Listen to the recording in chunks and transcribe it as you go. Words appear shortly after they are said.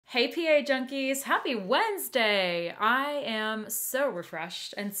Hey PA junkies, happy Wednesday! I am so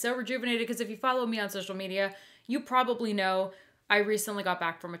refreshed and so rejuvenated because if you follow me on social media, you probably know I recently got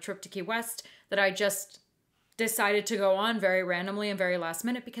back from a trip to Key West that I just decided to go on very randomly and very last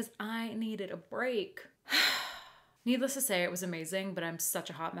minute because I needed a break. Needless to say, it was amazing, but I'm such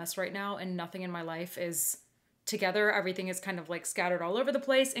a hot mess right now and nothing in my life is together. Everything is kind of like scattered all over the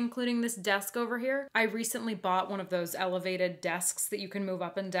place, including this desk over here. I recently bought one of those elevated desks that you can move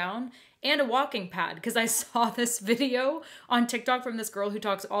up and down and a walking pad because I saw this video on TikTok from this girl who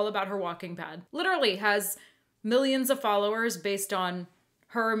talks all about her walking pad. Literally has millions of followers based on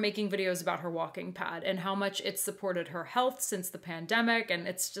her making videos about her walking pad and how much it's supported her health since the pandemic. And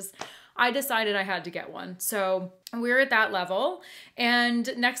it's just, I decided I had to get one. So we're at that level.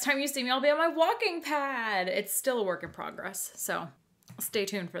 And next time you see me, I'll be on my walking pad. It's still a work in progress. So stay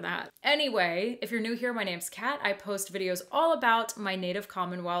tuned for that. Anyway, if you're new here, my name's Kat. I post videos all about my native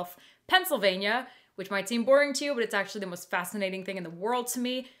Commonwealth, Pennsylvania, which might seem boring to you, but it's actually the most fascinating thing in the world to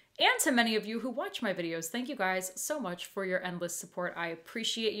me. And to many of you who watch my videos, thank you guys so much for your endless support. I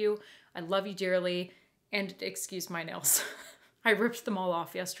appreciate you. I love you dearly. And excuse my nails. I ripped them all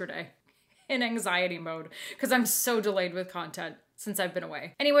off yesterday in anxiety mode because I'm so delayed with content since I've been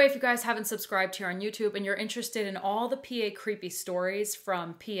away. Anyway, if you guys haven't subscribed here on YouTube and you're interested in all the PA creepy stories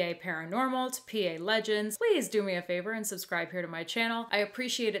from PA paranormal to PA legends, please do me a favor and subscribe here to my channel. I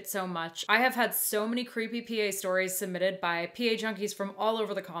appreciate it so much. I have had so many creepy PA stories submitted by PA junkies from all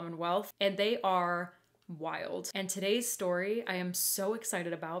over the Commonwealth, and they are wild. And today's story I am so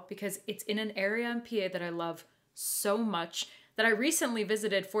excited about because it's in an area in PA that I love so much that I recently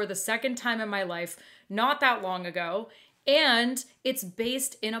visited for the second time in my life, not that long ago. And it's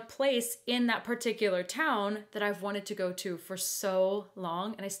based in a place in that particular town that I've wanted to go to for so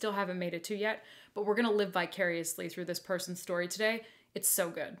long, and I still haven't made it to yet, but we're gonna live vicariously through this person's story today. It's so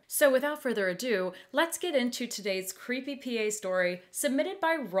good. So without further ado, let's get into today's creepy PA story submitted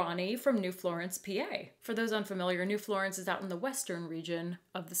by Roni from New Florence, PA. For those unfamiliar, New Florence is out in the western region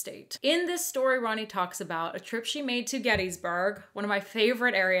of the state. In this story, Roni talks about a trip she made to Gettysburg, one of my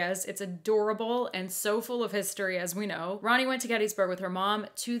favorite areas. It's adorable and so full of history, as we know. Roni went to Gettysburg with her mom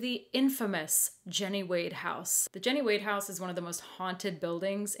to the infamous Jennie Wade House. The Jennie Wade House is one of the most haunted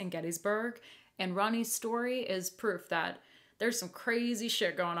buildings in Gettysburg, and Roni's story is proof that there's some crazy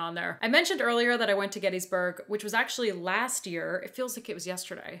shit going on there. I mentioned earlier that I went to Gettysburg, which was actually last year. It feels like it was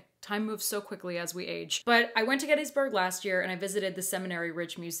yesterday. Time moves so quickly as we age. But I went to Gettysburg last year and I visited the Seminary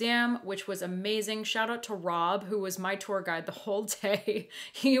Ridge Museum, which was amazing. Shout out to Rob, who was my tour guide the whole day.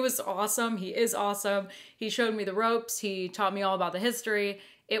 He was awesome. He is awesome. He showed me the ropes. He taught me all about the history.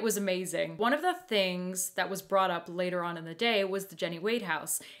 It was amazing. One of the things that was brought up later on in the day was the Jennie Wade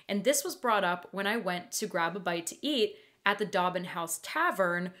House. And this was brought up when I went to grab a bite to eat at the Dobbin House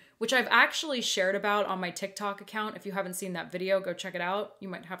Tavern, which I've actually shared about on my TikTok account. If you haven't seen that video, go check it out. You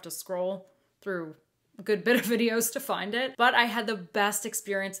might have to scroll through a good bit of videos to find it. But I had the best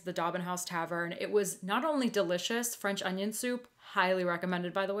experience at the Dobbin House Tavern. It was not only delicious, French onion soup, highly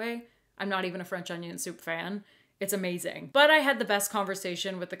recommended by the way. I'm not even a French onion soup fan. It's amazing. But I had the best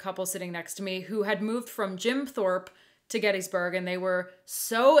conversation with the couple sitting next to me who had moved from Jim Thorpe to Gettysburg, and they were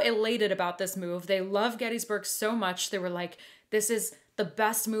so elated about this move. They love Gettysburg so much. They were like, this is the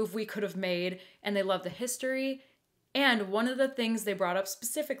best move we could have made, and they love the history. And one of the things they brought up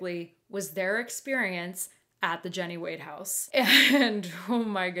specifically was their experience at the Jennie Wade House. And oh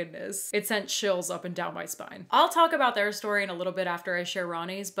my goodness, it sent chills up and down my spine. I'll talk about their story in a little bit after I share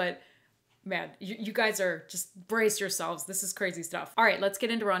Roni's, but man, you guys are just brace yourselves. This is crazy stuff. All right, let's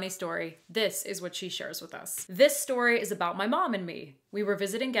get into Roni's story. This is what she shares with us. This story is about my mom and me. We were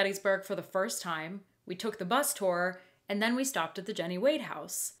visiting Gettysburg for the first time. We took the bus tour, and then we stopped at the Jennie Wade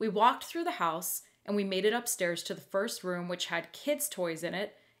House. We walked through the house, and we made it upstairs to the first room, which had kids' toys in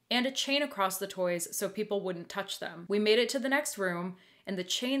it, and a chain across the toys so people wouldn't touch them. We made it to the next room, and the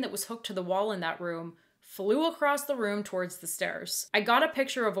chain that was hooked to the wall in that room flew across the room towards the stairs. I got a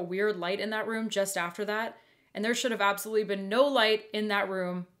picture of a weird light in that room just after that, and there should have absolutely been no light in that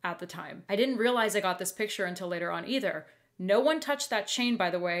room at the time. I didn't realize I got this picture until later on either. No one touched that chain, by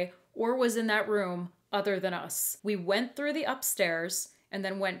the way, or was in that room other than us. We went through the upstairs and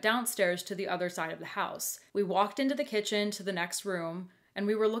then went downstairs to the other side of the house. We walked into the kitchen to the next room, and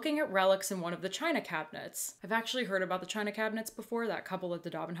we were looking at relics in one of the china cabinets. I've actually heard about the china cabinets before. That couple at the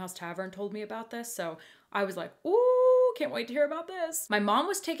Dobbin House Tavern told me about this, so I was like, ooh, can't wait to hear about this. My mom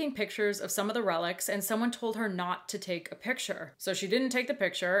was taking pictures of some of the relics, and someone told her not to take a picture. So she didn't take the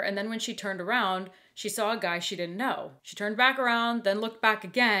picture, and then when she turned around, she saw a guy she didn't know. She turned back around, then looked back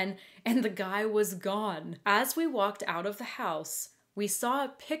again, and the guy was gone. As we walked out of the house, we saw a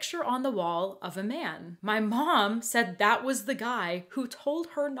picture on the wall of a man. My mom said that was the guy who told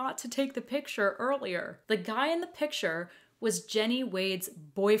her not to take the picture earlier. The guy in the picture was Jennie Wade's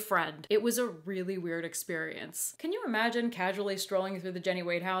boyfriend. It was a really weird experience. Can you imagine casually strolling through the Jennie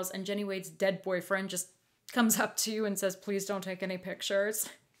Wade house and Jennie Wade's dead boyfriend just comes up to you and says, please don't take any pictures?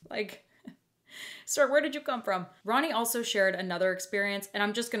 Like, sir, where did you come from? Roni also shared another experience, and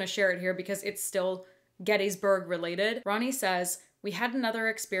I'm just gonna share it here because it's still Gettysburg related. Roni says, we had another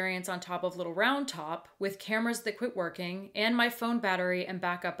experience on top of Little Round Top with cameras that quit working, and my phone battery and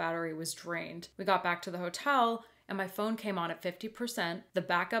backup battery was drained. We got back to the hotel and my phone came on at 50%, the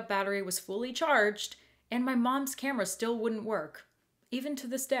backup battery was fully charged, and my mom's camera still wouldn't work. Even to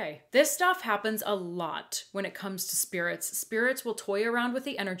this day. This stuff happens a lot when it comes to spirits. Spirits will toy around with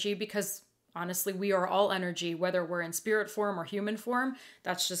the energy because honestly, we are all energy, whether we're in spirit form or human form.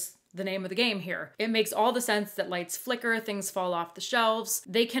 That's just the name of the game here. It makes all the sense that lights flicker, things fall off the shelves.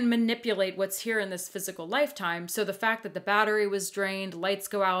 They can manipulate what's here in this physical lifetime. So the fact that the battery was drained, lights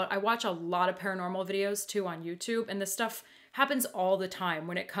go out. I watch a lot of paranormal videos too on YouTube, and this stuff happens all the time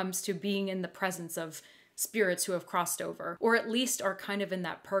when it comes to being in the presence of spirits who have crossed over, or at least are kind of in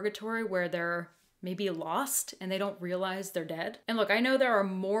that purgatory where they're maybe lost and they don't realize they're dead. And look, I know there are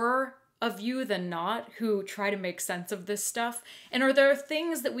more of you than not who try to make sense of this stuff. And are there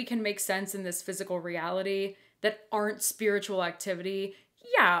things that we can make sense in this physical reality that aren't spiritual activity?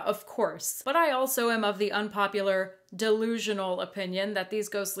 Yeah, of course. But I also am of the unpopular, delusional opinion that these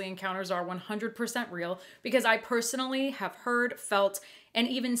ghostly encounters are 100% real, because I personally have heard, felt, and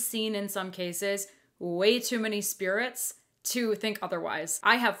even seen in some cases way too many spirits to think otherwise.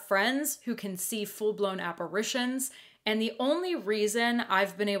 I have friends who can see full-blown apparitions, and the only reason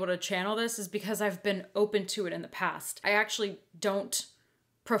I've been able to channel this is because I've been open to it in the past. I actually don't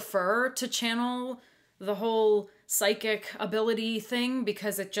prefer to channel the whole psychic ability thing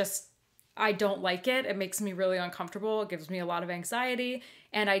because I don't like it. It makes me really uncomfortable. It gives me a lot of anxiety,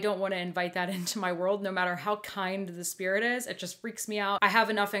 and I don't want to invite that into my world no matter how kind the spirit is. It just freaks me out. I have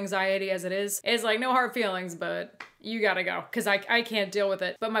enough anxiety as it is. It's like no hard feelings, but you gotta go because I can't deal with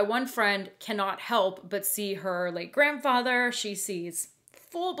it. But my one friend cannot help but see her late grandfather. She sees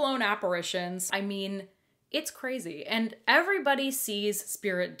full-blown apparitions. I mean, it's crazy. And everybody sees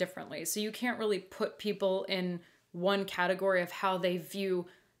spirit differently. So you can't really put people in one category of how they view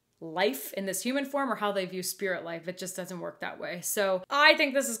life in this human form or how they view spirit life. It just doesn't work that way. So I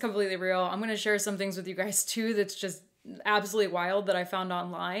think this is completely real. I'm going to share some things with you guys too that's just absolutely wild that I found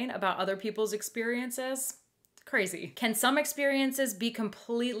online about other people's experiences. Crazy. Can some experiences be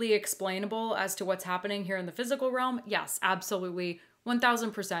completely explainable as to what's happening here in the physical realm? Yes, absolutely.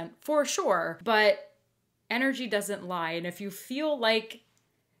 1000% for sure. But energy doesn't lie. And if you feel like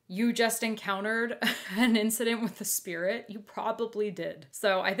you just encountered an incident with the spirit, you probably did.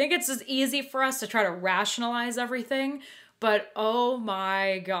 So I think it's just easy for us to try to rationalize everything, but oh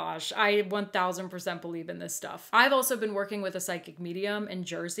my gosh, I 1000% believe in this stuff. I've also been working with a psychic medium in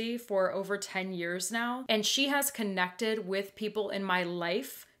Jersey for over 10 years now, and she has connected with people in my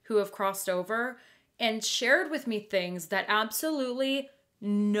life who have crossed over and shared with me things that absolutely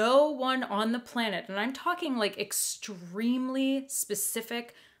no one on the planet, and I'm talking like extremely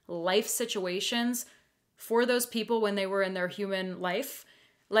specific life situations for those people when they were in their human life.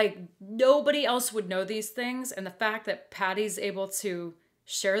 Like nobody else would know these things. And the fact that Patty's able to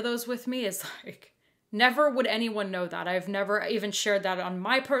share those with me is like, never would anyone know that. I've never even shared that on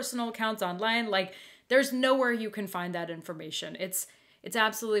my personal accounts online. Like there's nowhere you can find that information. It's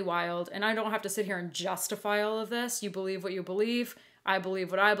absolutely wild. And I don't have to sit here and justify all of this. You believe what you believe. I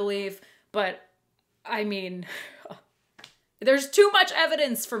believe what I believe. But I mean, there's too much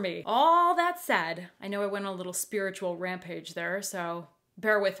evidence for me. All that said, I know I went on a little spiritual rampage there, so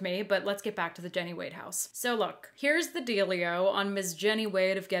bear with me, but let's get back to the Jennie Wade house. So look, here's the dealio on Ms. Jennie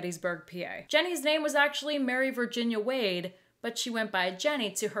Wade of Gettysburg, PA. Jennie's name was actually Mary Virginia Wade, but she went by Jennie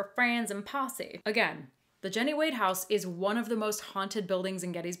to her friends and posse. Again, the Jennie Wade house is one of the most haunted buildings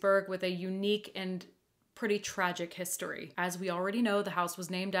in Gettysburg with a unique and pretty tragic history. As we already know, the house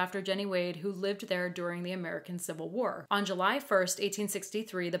was named after Jennie Wade, who lived there during the American Civil War. On July 1st,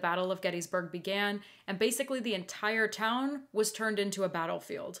 1863, the Battle of Gettysburg began, and basically the entire town was turned into a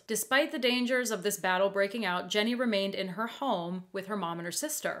battlefield. Despite the dangers of this battle breaking out, Jennie remained in her home with her mom and her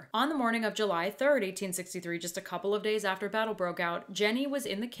sister. On the morning of July 3rd, 1863, just a couple of days after battle broke out, Jennie was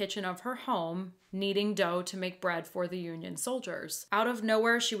in the kitchen of her home, kneading dough to make bread for the Union soldiers. Out of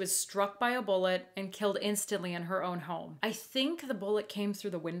nowhere, she was struck by a bullet and killed instantly in her own home. I think the bullet came through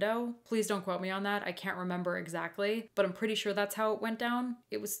the window. Please don't quote me on that. I can't remember exactly, but I'm pretty sure that's how it went down.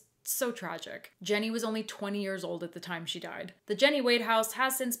 It was So tragic. Jennie was only 20 years old at the time she died. The Jennie Wade House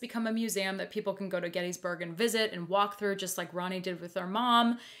has since become a museum that people can go to Gettysburg and visit and walk through, just like Roni did with her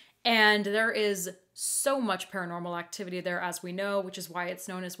mom. And there is so much paranormal activity there, as we know, which is why it's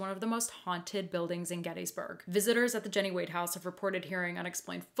known as one of the most haunted buildings in Gettysburg. Visitors at the Jennie Wade House have reported hearing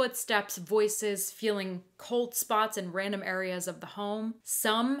unexplained footsteps, voices, feeling cold spots in random areas of the home.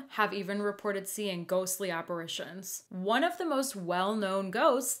 Some have even reported seeing ghostly apparitions. One of the most well-known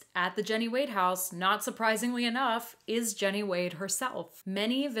ghosts at the Jennie Wade House, not surprisingly enough, is Jennie Wade herself.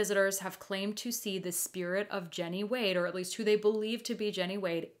 Many visitors have claimed to see the spirit of Jennie Wade, or at least who they believe to be Jennie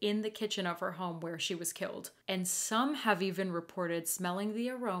Wade, in the kitchen of her home where she was killed. And some have even reported smelling the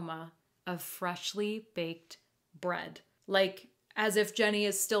aroma of freshly baked bread. Like as if Jennie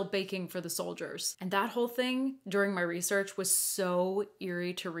is still baking for the soldiers. And that whole thing during my research was so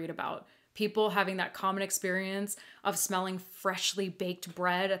eerie to read about. People having that common experience of smelling freshly baked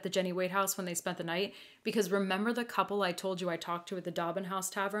bread at the Jennie Wade House when they spent the night. Because remember the couple I told you I talked to at the Dobbin House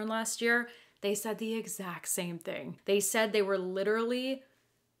Tavern last year? They said the exact same thing. They said they were literally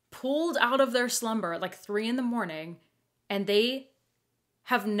pulled out of their slumber at like 3 a.m. and they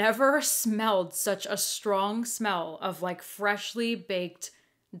have never smelled such a strong smell of like freshly baked,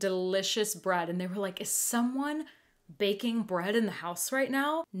 delicious bread. And they were like, is someone baking bread in the house right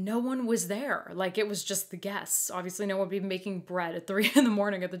now? No one was there. Like it was just the guests. Obviously no one would be making bread at 3 a.m.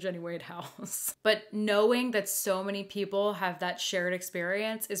 at the Jennie Wade House. But knowing that so many people have that shared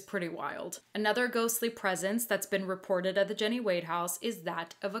experience is pretty wild. Another ghostly presence that's been reported at the Jennie Wade House is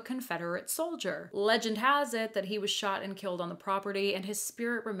that of a Confederate soldier. Legend has it that he was shot and killed on the property and his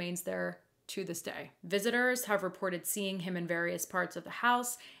spirit remains there to this day. Visitors have reported seeing him in various parts of the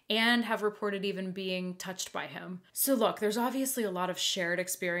house and have reported even being touched by him. So look, there's obviously a lot of shared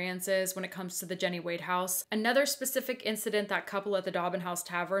experiences when it comes to the Jennie Wade House. Another specific incident that couple at the Dobbin House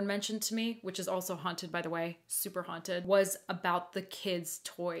Tavern mentioned to me, which is also haunted by the way, super haunted, was about the kids'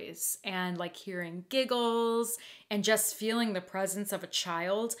 toys and like hearing giggles and just feeling the presence of a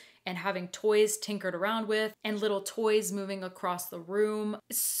child and having toys tinkered around with and little toys moving across the room.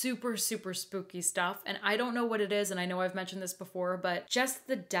 Super, super spooky stuff. And I don't know what it is, and I know I've mentioned this before, but just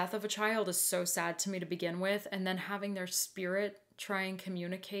the death of a child is so sad to me to begin with. And then having their spirit try and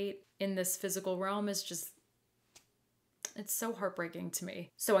communicate in this physical realm is just, it's so heartbreaking to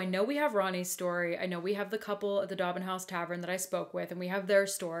me. So I know we have Roni's story. I know we have the couple at the Dobbin House Tavern that I spoke with, and we have their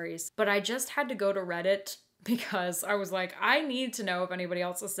stories. But I just had to go to Reddit because I was like, I need to know if anybody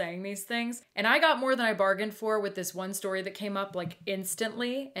else is saying these things. And I got more than I bargained for with this one story that came up like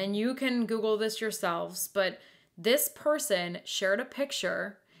instantly. And you can Google this yourselves, but this person shared a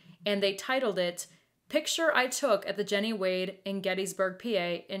picture and they titled it, "Picture I Took at the Jennie Wade in Gettysburg,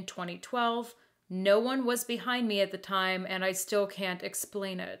 PA in 2012. No one was behind me at the time and I still can't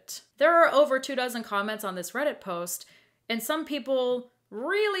explain it." There are over 24 comments on this Reddit post and some people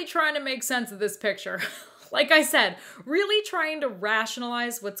really trying to make sense of this picture. Like I said, really trying to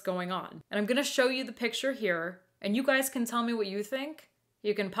rationalize what's going on. And I'm gonna show you the picture here, and you guys can tell me what you think.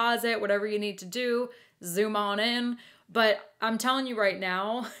 You can pause it, whatever you need to do, zoom on in. But I'm telling you right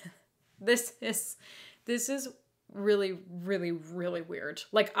now, this is really, really, really weird.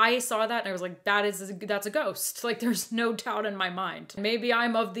 Like I saw that and I was like, that's a ghost. Like there's no doubt in my mind. Maybe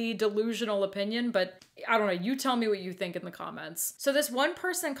I'm of the delusional opinion, but I don't know. You tell me what you think in the comments. So this one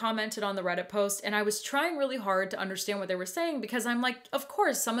person commented on the Reddit post and I was trying really hard to understand what they were saying because I'm like, of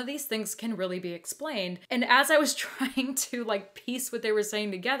course, some of these things can really be explained. And as I was trying to like piece what they were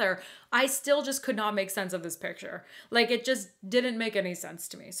saying together, I still just could not make sense of this picture. Like it just didn't make any sense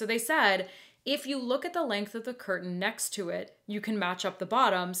to me. So they said, if you look at the length of the curtain next to it, you can match up the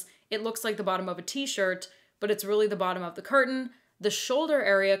bottoms. It looks like the bottom of a t-shirt, but it's really the bottom of the curtain. The shoulder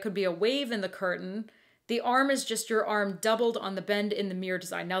area could be a wave in the curtain. The arm is just your arm doubled on the bend in the mirror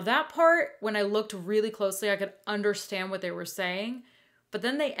design. Now that part, when I looked really closely, I could understand what they were saying. But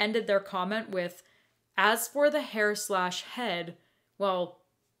then they ended their comment with, as for the hair/head, well,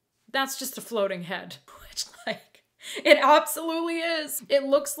 that's just a floating head. Which like, it absolutely is. It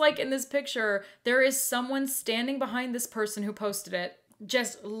looks like in this picture, there is someone standing behind this person who posted it,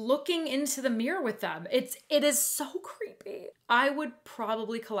 just looking into the mirror with them. It is so creepy. I would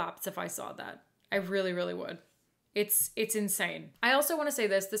probably collapse if I saw that. I really, really would. It's insane. I also want to say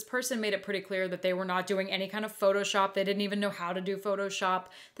this person made it pretty clear that they were not doing any kind of Photoshop. They didn't even know how to do Photoshop.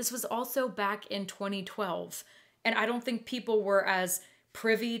 This was also back in 2012. And I don't think people were as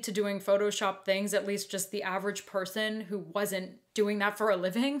privy to doing Photoshop things, at least just the average person who wasn't doing that for a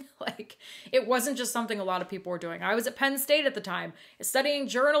living. Like, it wasn't just something a lot of people were doing. I was at Penn State at the time, studying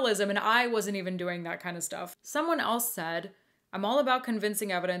journalism, and I wasn't even doing that kind of stuff. Someone else said, I'm all about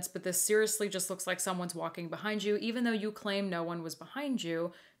convincing evidence, but this seriously just looks like someone's walking behind you, even though you claim no one was behind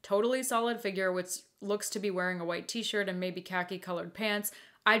you. Totally solid figure, which looks to be wearing a white t-shirt and maybe khaki colored pants.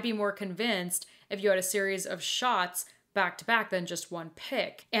 I'd be more convinced if you had a series of shots back to back than just one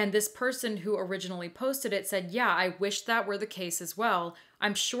pic. And this person who originally posted it said, yeah, I wish that were the case as well.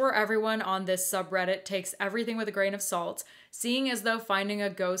 I'm sure everyone on this subreddit takes everything with a grain of salt, seeing as though finding a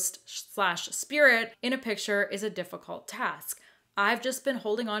ghost/spirit in a picture is a difficult task. I've just been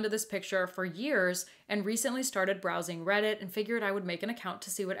holding on to this picture for years and recently started browsing Reddit and figured I would make an account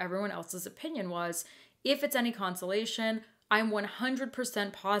to see what everyone else's opinion was. If it's any consolation, I'm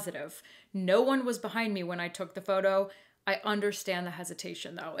 100% positive. No one was behind me when I took the photo. I understand the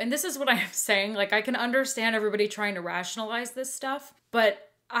hesitation though. And this is what I'm saying. Like, I can understand everybody trying to rationalize this stuff,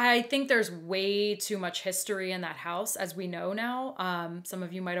 but I think there's way too much history in that house, as we know now. Some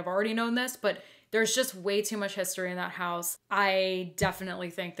of you might have already known this, but there's just way too much history in that house. I definitely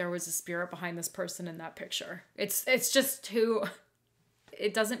think there was a spirit behind this person in that picture. It's just too,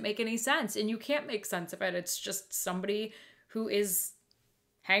 it doesn't make any sense, and you can't make sense of it. It's just somebody who is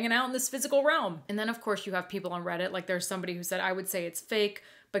hanging out in this physical realm. And then of course you have people on Reddit, like there's somebody who said, I would say it's fake,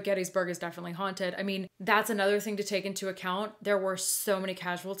 but Gettysburg is definitely haunted. I mean, that's another thing to take into account. There were so many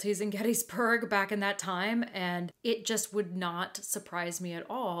casualties in Gettysburg back in that time, and it just would not surprise me at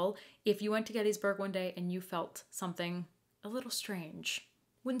all if you went to Gettysburg one day and you felt something a little strange.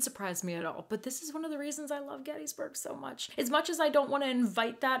 Wouldn't surprise me at all. But this is one of the reasons I love Gettysburg so much. As much as I don't want to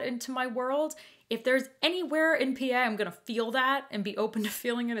invite that into my world, if there's anywhere in PA I'm gonna feel that and be open to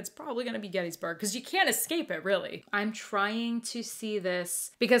feeling it, it's probably gonna be Gettysburg, because you can't escape it, really. I'm trying to see this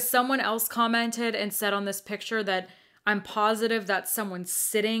because someone else commented and said on this picture that I'm positive that someone's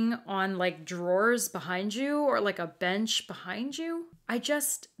sitting on like drawers behind you or like a bench behind you.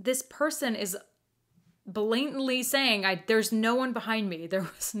 This person is blatantly saying, there's no one behind me. There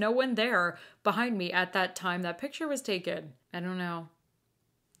was no one there behind me at that time that picture was taken. I don't know.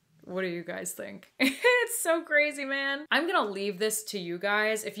 What do you guys think? It's so crazy, man. I'm gonna leave this to you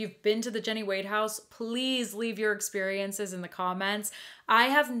guys. If you've been to the Jennie Wade House, please leave your experiences in the comments. I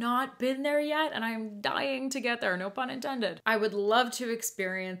have not been there yet, and I'm dying to get there, no pun intended. I would love to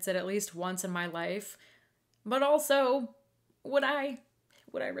experience it at least once in my life, but also, would I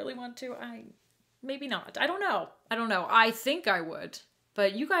really want to? Maybe not. I don't know. I think I would.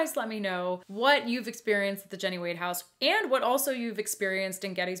 But you guys let me know what you've experienced at the Jennie Wade House and what also you've experienced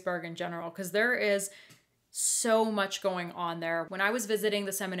in Gettysburg in general, because there is so much going on there. When I was visiting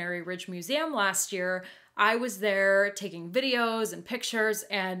the Seminary Ridge Museum last year, I was there taking videos and pictures,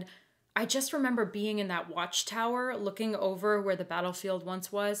 and I just remember being in that watchtower looking over where the battlefield once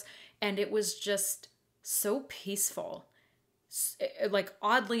was, and it was just so peaceful. Like,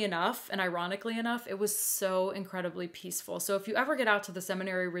 oddly enough and ironically enough, it was so incredibly peaceful. So if you ever get out to the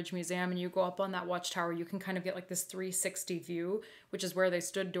Seminary Ridge Museum and you go up on that watchtower, you can kind of get like this 360 view, which is where they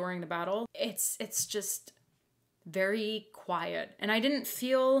stood during the battle. It's just very quiet, and I didn't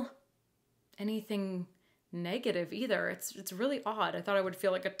feel anything negative either. It's really odd. I thought I would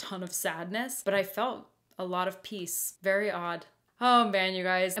feel like a ton of sadness, but I felt a lot of peace. Very odd. Oh man, you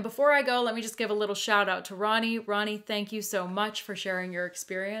guys. And before I go, let me just give a little shout out to Roni. Roni, thank you so much for sharing your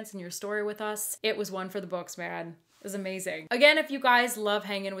experience and your story with us. It was one for the books, man. It was amazing. Again, if you guys love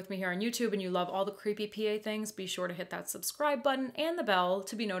hanging with me here on YouTube and you love all the creepy PA things, be sure to hit that subscribe button and the bell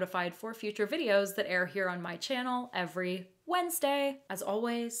to be notified for future videos that air here on my channel every Wednesday. As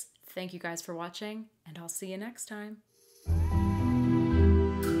always, thank you guys for watching, and I'll see you next time.